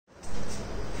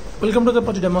Welcome to the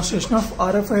project demonstration of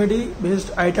RFID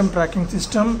based item tracking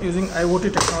system using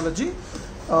IoT technology,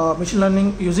 machine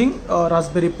learning using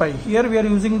Raspberry Pi. Here we are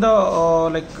using the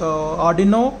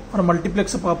Arduino for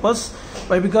multiplex purpose.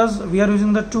 Why? Because we are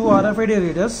using the two RFID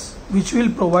readers which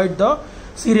will provide the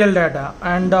serial data,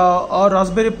 and our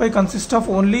Raspberry Pi consists of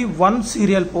only one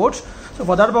serial port. So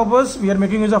for that purpose we are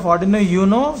making use of Arduino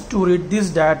Uno to read this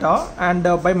data, and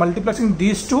by multiplexing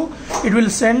these two it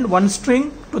will send one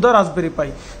string to the Raspberry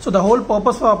Pi. So the whole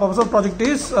purpose of the project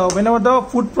is whenever the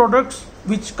food products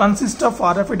which consist of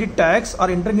RFID tags are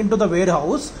entering into the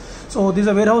warehouse, so this is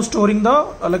a warehouse storing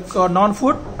the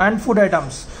non-food and food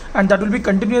items, and that will be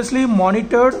continuously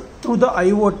monitored through the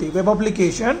IoT web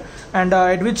application, and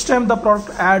at which time the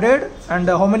product added, and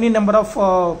how many number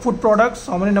of food products,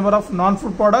 how many number of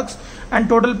non-food products, and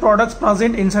total products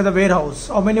present inside the warehouse,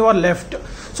 how many were left.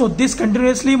 So this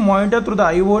continuously monitored through the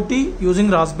IoT using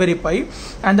Raspberry Pi,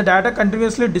 and the data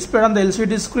continuously displayed on the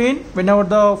LCD screen whenever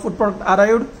the food product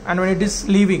arrived and when it is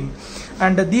leaving.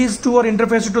 And these two are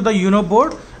interfaced to the Uno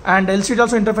board, and LCD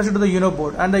also interfaced to the Uno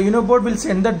board, and the Uno board will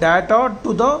send the data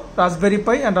to the Raspberry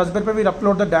Pi, and Raspberry Pi will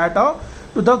upload the data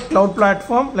to the cloud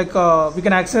platform. We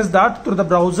can access that through the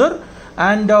browser,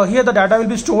 and here the data will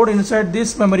be stored inside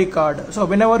this memory card. So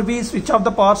whenever we switch off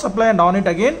the power supply and on it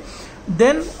again,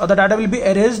 then the data will be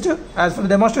erased. As for the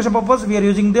demonstration purpose, we are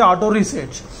using the auto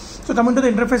reset. So coming to the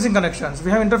interfacing connections,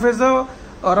 we have interfaced the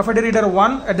RFID reader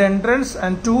 1 at the entrance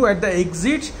and 2 at the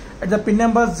exit at the pin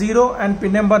number 0 and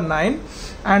pin number 9,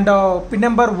 and pin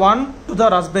number 1 to the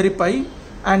Raspberry Pi,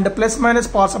 and the plus minus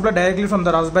power supply directly from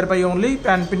the Raspberry Pi only,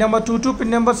 and pin number 2 to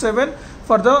pin number 7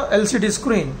 for the LCD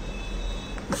screen.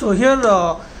 So here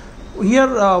we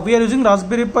are using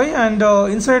Raspberry Pi, and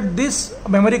inside this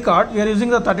memory card we are using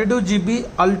the 32 GB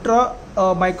Ultra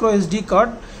micro SD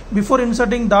card. Before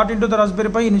inserting that into the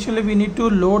Raspberry Pi, initially we need to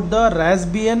load the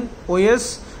Raspbian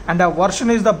OS, and the version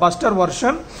is the Buster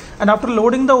version, and after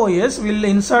loading the OS we'll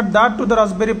insert that to the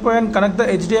Raspberry Pi and connect the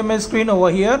HDMI screen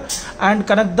over here, and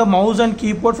connect the mouse and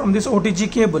keyboard from this OTG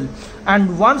cable.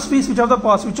 And once we switch on the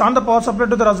power supply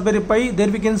to the Raspberry Pi, there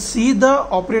we can see the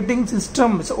operating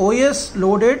system OS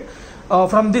loaded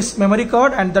from this memory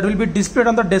card, and that will be displayed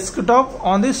on the desktop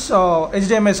on this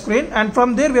HDMI screen. And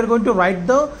from there we are going to write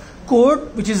the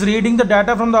code which is reading the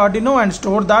data from the Arduino and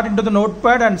store that into the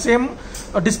notepad, and same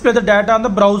display the data on the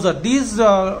browser. These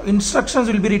instructions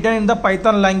will be written in the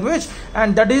Python language,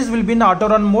 and that is will be in auto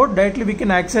run mode. Directly we can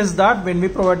access that when we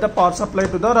provide the power supply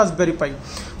to the Raspberry Pi.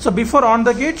 So before on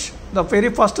the gate, the very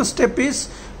first step is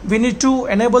we need to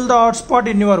enable the hotspot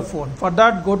in your phone. For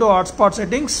that, go to hotspot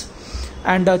settings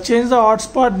and change the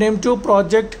hotspot name to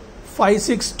project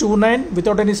 5629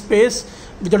 without any space,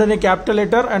 without any capital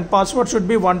letter, and password should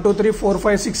be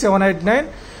 123456789,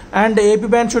 and AP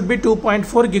band should be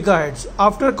 2.4 gigahertz.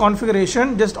 After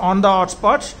configuration, just on the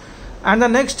hotspots, and the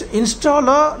next install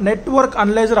a network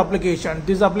analyzer application.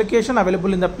 This application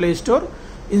available in the Play Store.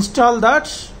 Install that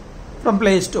from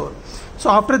Play Store. So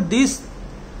after these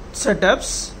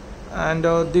setups, and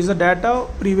this is the data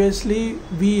previously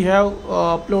we have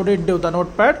uploaded to the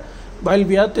notepad while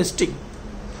we are testing.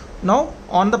 Now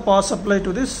on the power supply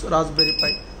to this Raspberry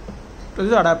Pi, to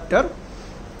this adapter,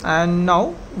 and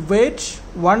now wait,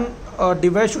 one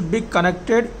device should be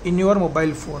connected in your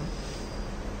mobile phone.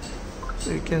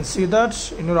 So you can see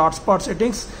that in your hotspot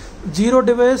settings, 0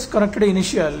 device connected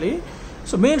initially.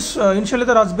 So means initially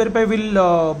the Raspberry Pi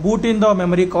will boot in the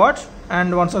memory card,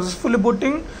 and once successfully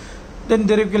booting, then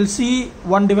there you will see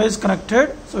one device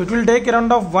connected. So it will take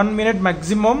around of 1 minute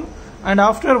maximum, and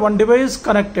after one device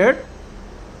connected,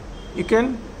 you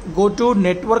can go to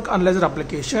network analyzer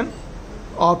application,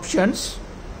 options,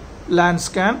 LAN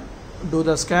scan, do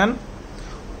the scan.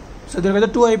 So there are the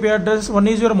two IP addresses. One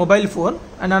is your mobile phone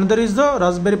and another is the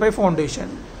Raspberry Pi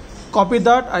Foundation. Copy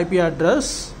that IP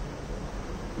address.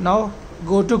 Now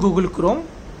go to Google Chrome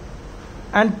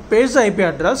and paste the IP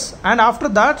address, and after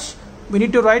that we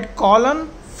need to write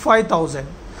 :5000.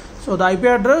 So the IP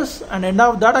address and end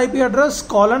of that IP address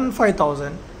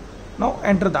 :5000. Now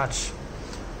enter that.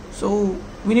 So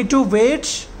we need to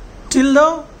wait till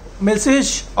the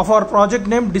message of our project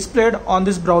name displayed on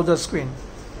this browser screen.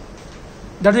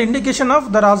 That is the indication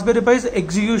of the Raspberry Pi is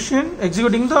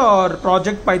executing the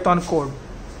project Python code.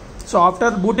 So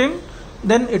after booting,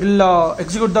 then it will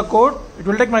execute the code. It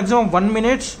will take maximum 1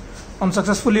 minute on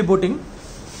successfully booting.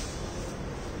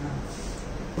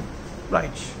 Right.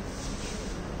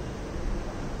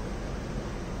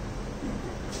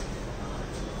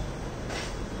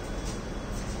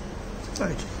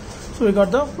 Right. So we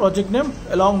got the project name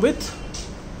along with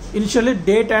initially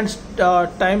date and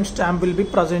time stamp will be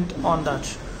present on that.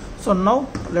 So now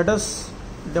let us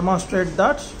demonstrate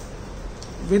that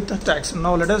with the tags.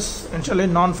 Now let us install a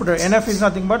non-food. NF is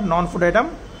nothing but non-food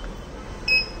item.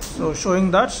 So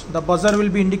showing that the buzzer will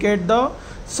be indicate the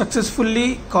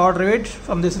successfully card read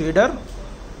from this reader,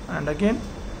 and again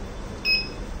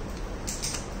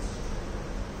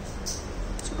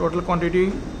so total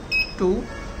quantity 2,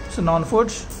 so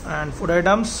non-food, and food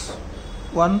items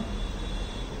 1.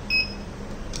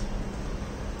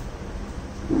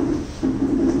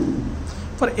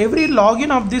 For every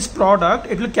login of this product,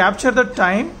 it will capture the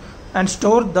time and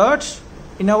store that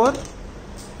in our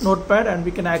notepad, and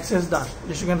we can access that.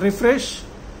 Just you can refresh,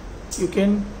 you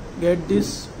can get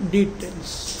these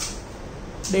details,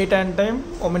 date and time,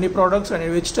 how many products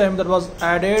and which time that was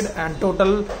added, and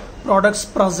total products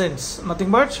presents, nothing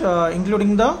but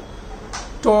including the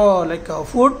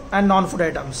food and non-food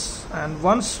items. And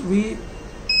once we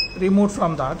remove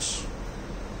from that,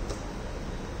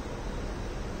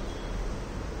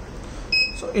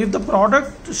 so if the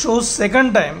product shows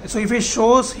second time, so if it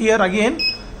shows here again,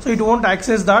 so it won't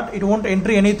access that, it won't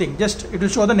enter anything, just it will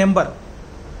show the number.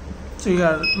 So you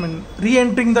are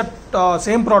re-entering that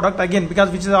same product again, because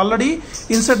which is already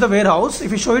inside the warehouse.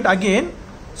 If you show it again,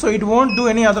 so it won't do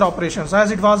any other operations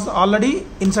as it was already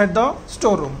inside the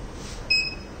storeroom.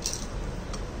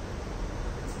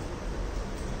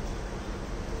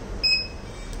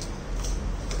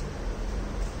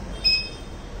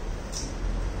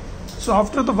 So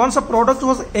after once a product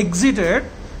was exited,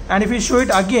 and if we show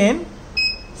it again,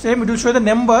 same, it will show the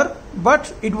number,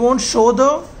 but it won't show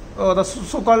the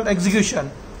so-called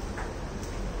execution.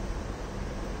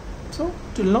 So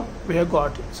till now we have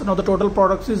got it. So now the total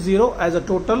products is 0, as the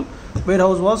total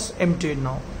warehouse was emptied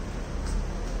now.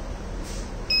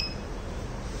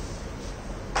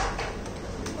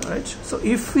 Alright, so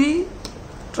if we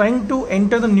trying to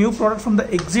enter the new product from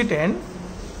the exit end,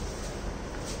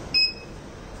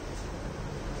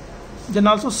 then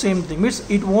also same thing, means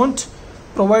it won't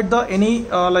provide the any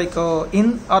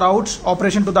in or out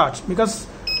operation to that, because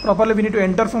properly we need to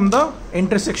enter from the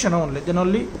entry section only, then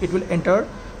only it will enter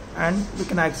and we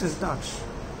can access that.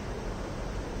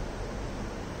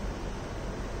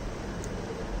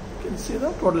 You can see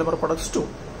the total number of products too.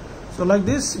 So like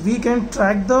this we can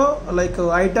track the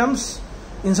items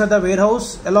inside the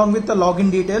warehouse along with the login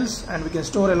details, and we can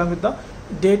store along with the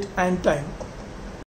date and time.